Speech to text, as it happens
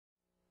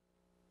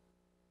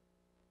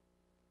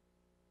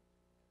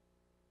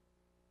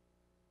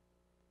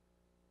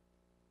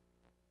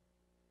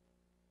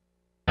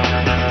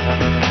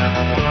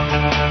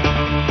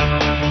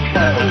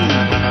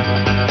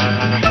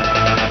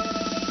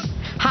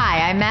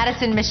I'm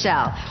Madison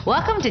Michelle.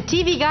 Welcome to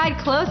TV Guide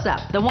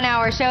Close-Up, the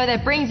one-hour show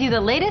that brings you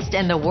the latest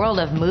in the world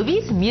of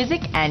movies,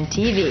 music, and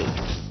TV.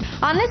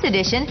 On this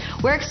edition,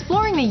 we're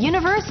exploring the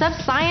universe of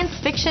science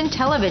fiction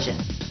television.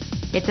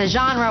 It's a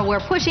genre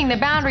where pushing the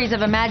boundaries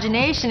of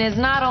imagination is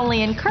not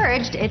only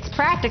encouraged, it's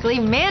practically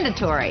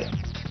mandatory.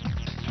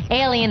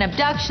 Alien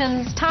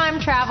abductions, time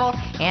travel,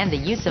 and the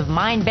use of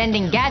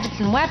mind-bending gadgets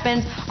and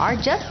weapons are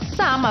just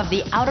some of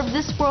the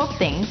out-of-this-world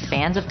things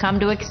fans have come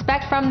to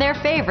expect from their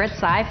favorite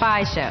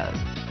sci-fi shows.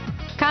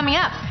 Coming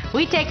up,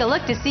 we take a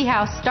look to see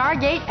how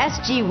Stargate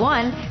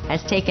SG-1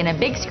 has taken a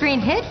big screen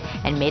hit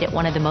and made it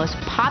one of the most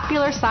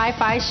popular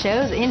sci-fi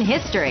shows in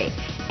history.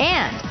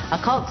 And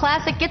a cult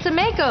classic gets a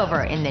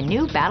makeover in the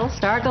new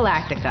Battlestar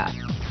Galactica.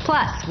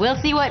 Plus,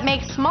 we'll see what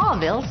makes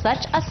Smallville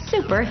such a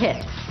super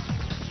hit.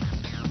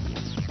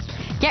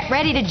 Get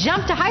ready to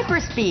jump to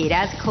hyperspeed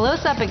as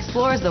Close-Up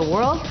explores the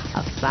world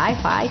of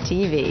Sci-Fi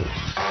TV.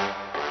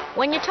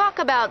 When you talk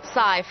about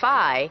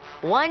sci-fi,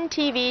 one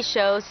TV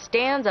show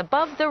stands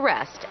above the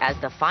rest as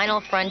the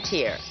final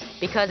frontier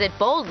because it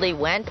boldly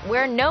went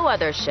where no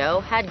other show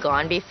had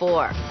gone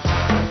before.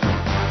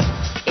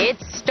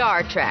 It's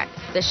Star Trek,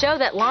 the show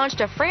that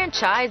launched a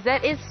franchise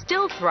that is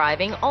still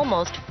thriving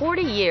almost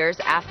 40 years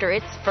after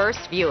its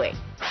first viewing.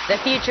 The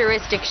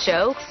futuristic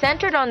show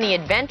centered on the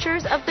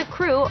adventures of the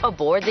crew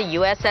aboard the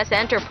USS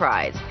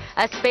Enterprise,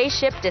 a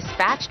spaceship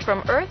dispatched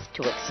from Earth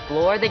to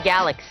explore the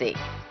galaxy.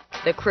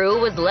 The crew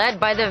was led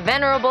by the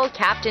venerable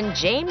Captain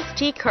James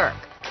T. Kirk,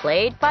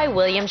 played by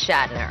William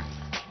Shatner.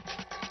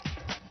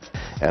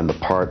 And the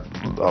part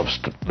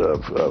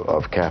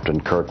of Captain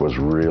Kirk was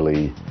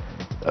really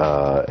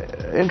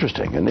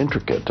interesting and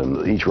intricate,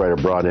 and each writer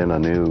brought in a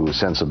new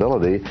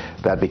sensibility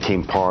that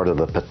became part of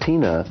the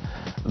patina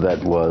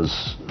that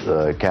was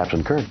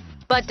Captain Kirk.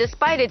 But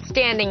despite its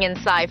standing in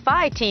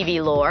sci-fi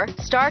TV lore,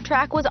 Star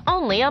Trek was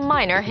only a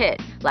minor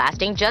hit,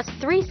 lasting just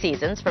 3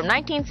 seasons from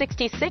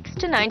 1966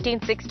 to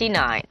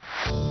 1969.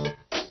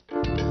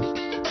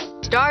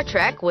 Star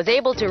Trek was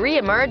able to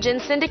re-emerge in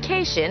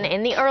syndication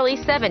in the early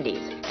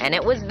 70s, and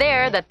it was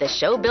there that the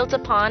show built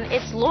upon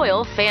its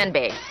loyal fan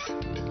base.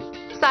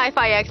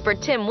 Sci-fi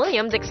expert Tim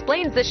Williams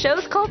explains the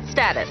show's cult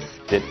status.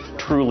 It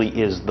truly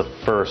is the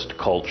first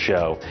cult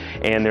show,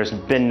 and there's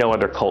been no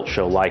other cult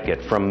show like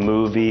it, from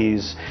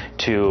movies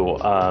to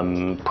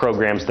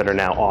programs that are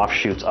now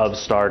offshoots of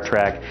Star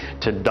Trek,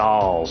 to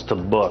dolls, to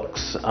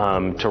books,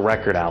 to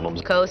record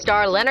albums.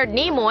 Co-star Leonard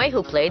Nimoy,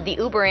 who played the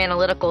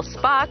uber-analytical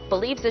Spock,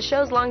 believes the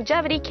show's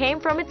longevity came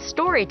from its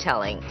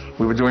storytelling.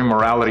 We were doing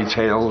morality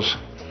tales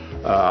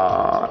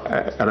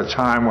at a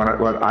time when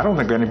I don't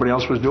think anybody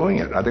else was doing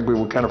it. I think we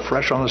were kind of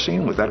fresh on the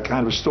scene with that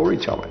kind of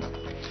storytelling.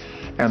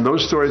 And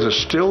those stories are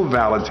still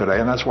valid today,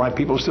 and that's why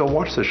people still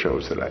watch the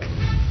shows today.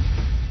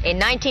 In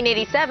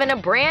 1987, a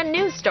brand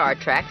new Star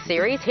Trek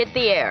series hit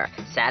the air,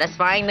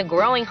 satisfying the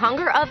growing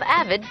hunger of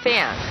avid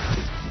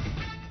fans.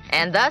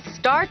 And thus,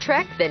 Star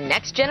Trek: The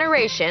Next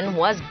Generation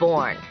was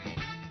born.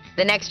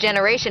 The Next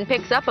Generation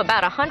picks up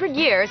about 100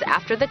 years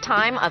after the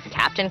time of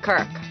Captain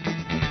Kirk.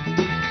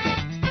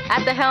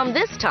 At the helm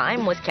this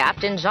time was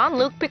Captain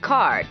Jean-Luc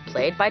Picard,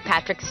 played by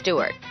Patrick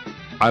Stewart.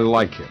 I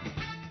like him.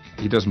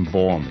 He doesn't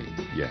bore me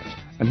yet.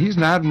 And he's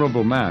an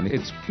admirable man.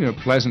 It's,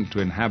 pleasant to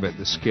inhabit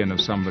the skin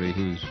of somebody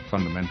who's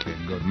fundamentally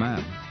a good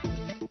man.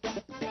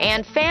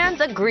 And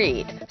fans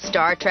agreed.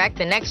 Star Trek: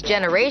 The Next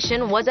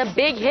Generation was a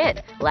big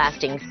hit,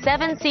 lasting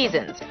 7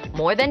 seasons,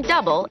 more than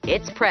double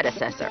its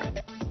predecessor.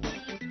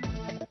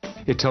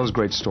 It tells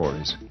great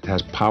stories. It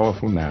has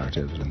powerful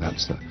narratives, and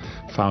that's the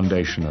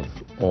foundation of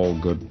all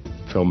good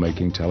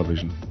filmmaking,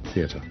 television,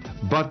 theater.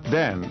 But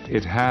then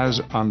it has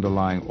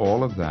underlying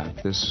all of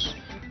that this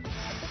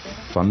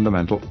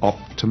fundamental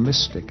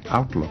optimistic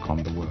outlook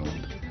on the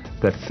world,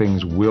 that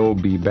things will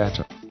be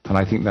better. And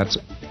I think that's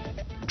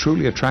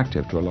truly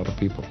attractive to a lot of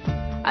people.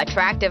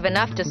 Attractive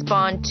enough to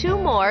spawn 2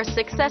 more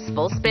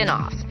successful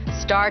spin-offs,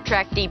 Star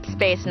Trek Deep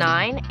Space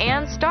Nine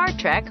and Star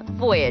Trek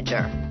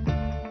Voyager.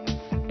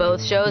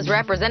 Both shows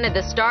represented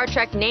the Star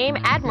Trek name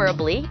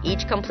admirably,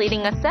 each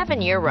completing a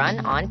 7-year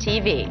run on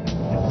TV.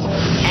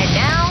 And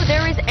now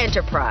there is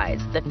Enterprise,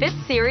 the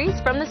 5th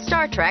series from the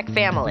Star Trek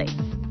family.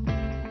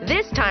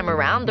 This time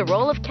around, the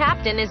role of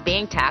captain is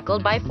being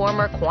tackled by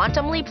former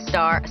Quantum Leap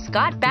star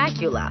Scott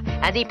Bakula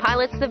as he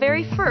pilots the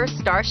very first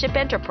Starship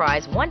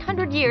Enterprise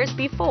 100 years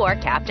before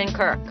Captain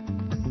Kirk.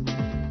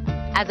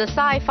 As a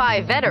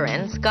sci-fi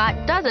veteran,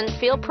 Scott doesn't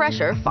feel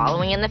pressure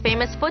following in the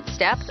famous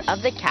footsteps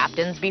of the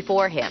captains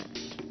before him.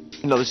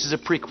 No, this is a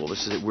prequel.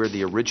 We're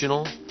the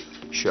original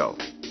show.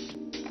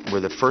 We're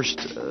the first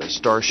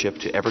starship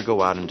to ever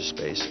go out into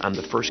space. I'm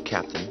the first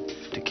captain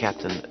to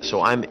captain,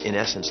 so I'm in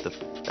essence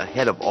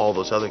ahead of all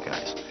those other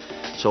guys.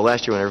 So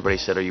last year when everybody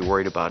said, are you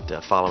worried about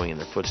following in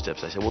their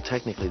footsteps? I said, well,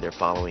 technically they're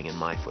following in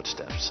my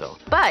footsteps. So.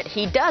 But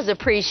he does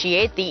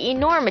appreciate the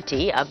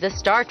enormity of the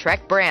Star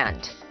Trek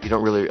brand. You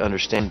don't really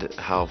understand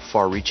how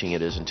far-reaching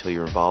it is until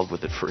you're involved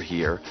with it for a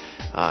year,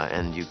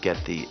 and you get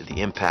the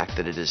impact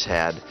that it has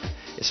had.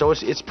 So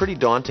it's pretty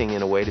daunting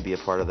in a way to be a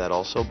part of that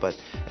also, but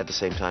at the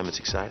same time, it's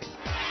exciting.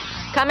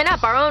 Coming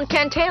up, our own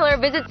Ken Taylor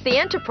visits the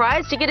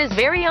Enterprise to get his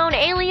very own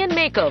alien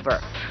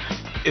makeover.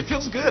 It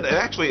feels good. And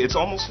actually, it's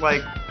almost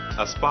like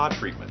a spa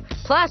treatment.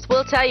 Plus,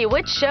 we'll tell you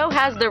which show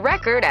has the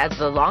record as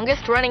the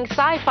longest-running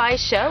sci-fi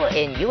show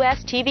in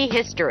U.S. TV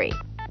history.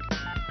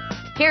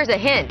 Here's a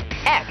hint.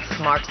 X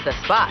marks the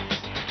spot.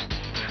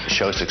 The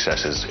show's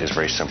success is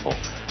very simple.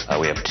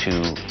 We have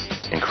two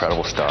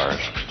incredible stars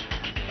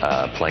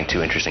playing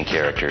two interesting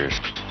characters.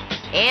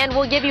 And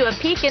we'll give you a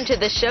peek into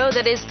the show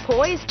that is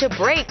poised to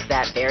break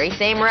that very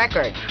same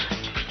record.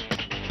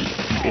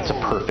 It's a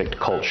perfect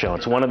cult show.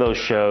 It's one of those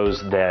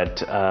shows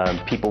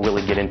that people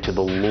really get into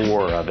the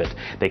lore of it.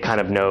 They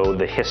kind of know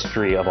the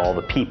history of all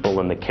the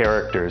people and the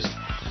characters.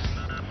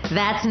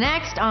 That's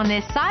next on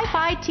this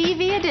Sci-Fi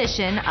TV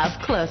edition of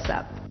Close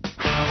Up.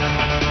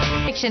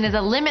 Fiction is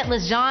a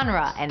limitless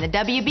genre, and the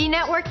WB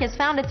network has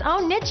found its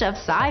own niche of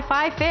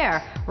sci-fi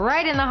fare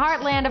right in the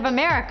heartland of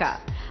America.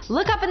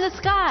 Look up in the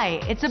sky.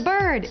 It's a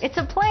bird. It's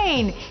a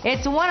plane.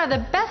 It's one of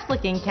the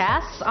best-looking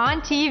casts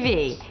on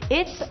TV.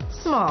 It's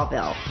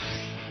Smallville.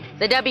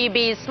 The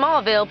WB's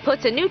Smallville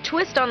puts a new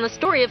twist on the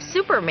story of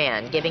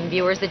Superman, giving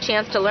viewers the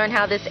chance to learn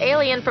how this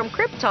alien from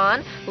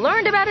Krypton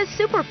learned about his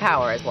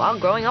superpowers while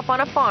growing up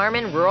on a farm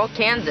in rural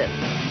Kansas.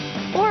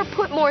 Or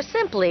put more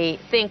simply,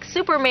 think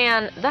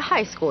Superman the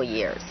high school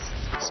years.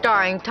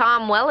 Starring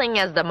Tom Welling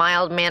as the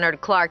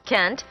mild-mannered Clark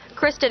Kent,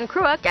 Kristen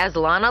Kreuk as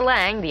Lana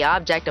Lang, the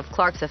object of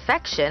Clark's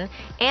affection,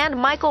 and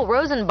Michael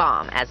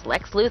Rosenbaum as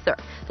Lex Luthor.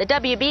 The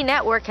WB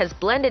network has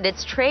blended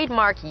its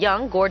trademark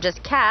young, gorgeous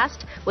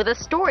cast with a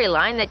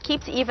storyline that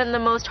keeps even the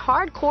most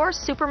hardcore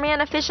Superman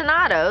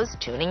aficionados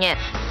tuning in.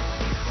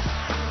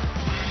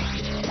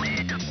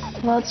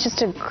 Well, it's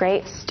just a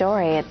great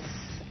story. It's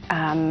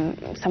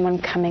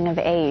someone coming of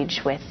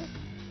age with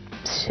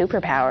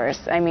superpowers.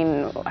 I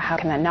mean, how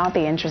can that not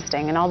be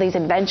interesting? And all these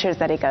adventures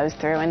that he goes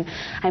through. And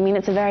I mean,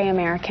 it's a very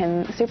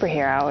American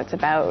superhero. It's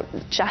about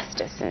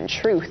justice and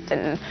truth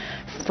and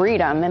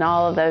freedom and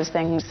all of those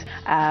things.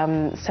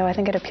 So I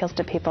think it appeals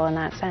to people in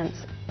that sense.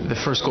 The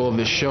first goal of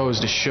this show is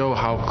to show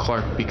how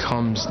Clark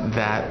becomes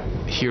that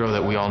hero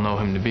that we all know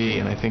him to be.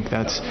 And I think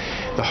that's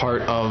the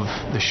heart of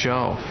the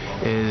show,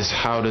 is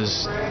how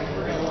does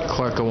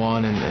Clark go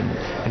on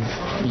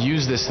and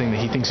use this thing that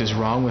he thinks is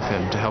wrong with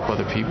him to help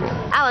other people.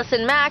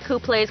 Allison Mack, who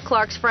plays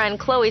Clark's friend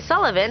Chloe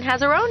Sullivan,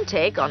 has her own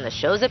take on the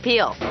show's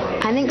appeal.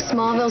 I think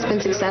Smallville's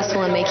been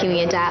successful in making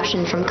the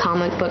adaptation from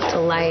comic book to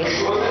life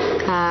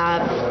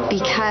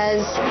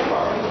because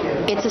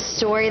it's a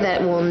story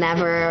that will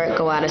never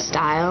go out of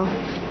style.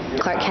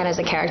 Clark Kent is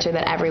a character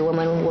that every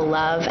woman will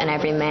love and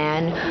every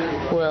man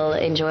will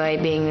enjoy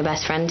being the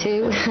best friend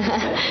to.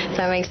 Does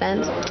that make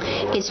sense?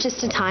 It's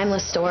just a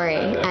timeless story,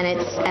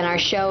 and our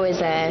show is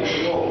an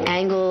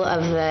angle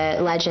of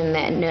the legend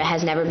that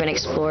has never been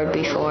explored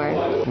before.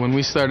 When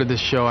we started this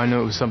show, I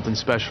knew it was something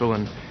special,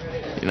 and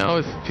you know,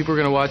 if people were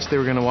going to watch it, they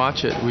were going to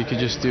watch it. We could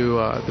just do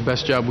the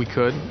best job we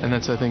could, and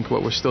that's, I think,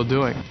 what we're still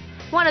doing.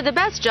 One of the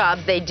best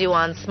jobs they do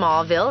on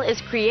Smallville is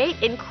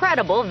create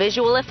incredible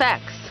visual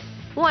effects.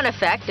 One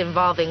effect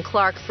involving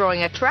Clark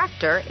throwing a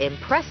tractor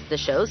impressed the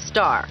show's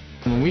star.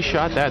 When we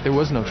shot that, there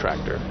was no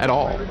tractor at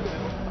all.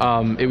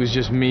 It was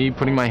just me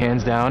putting my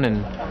hands down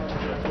and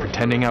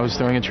pretending I was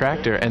throwing a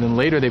tractor, and then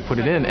later they put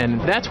it in, and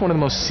that's one of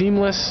the most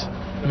seamless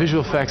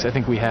visual effects I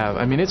think we have.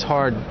 I mean, it's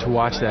hard to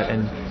watch that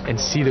and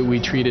see that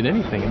we treated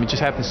anything. I mean, it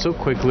just happens so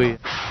quickly.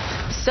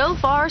 So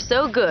far,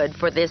 so good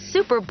for this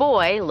super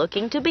boy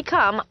looking to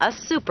become a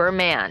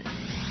Superman.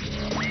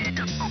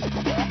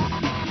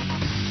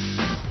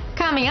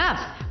 Coming up,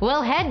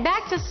 we'll head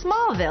back to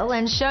Smallville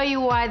and show you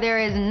why there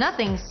is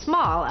nothing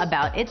small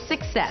about its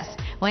success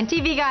when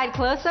TV Guide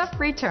Close-Up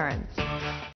returns.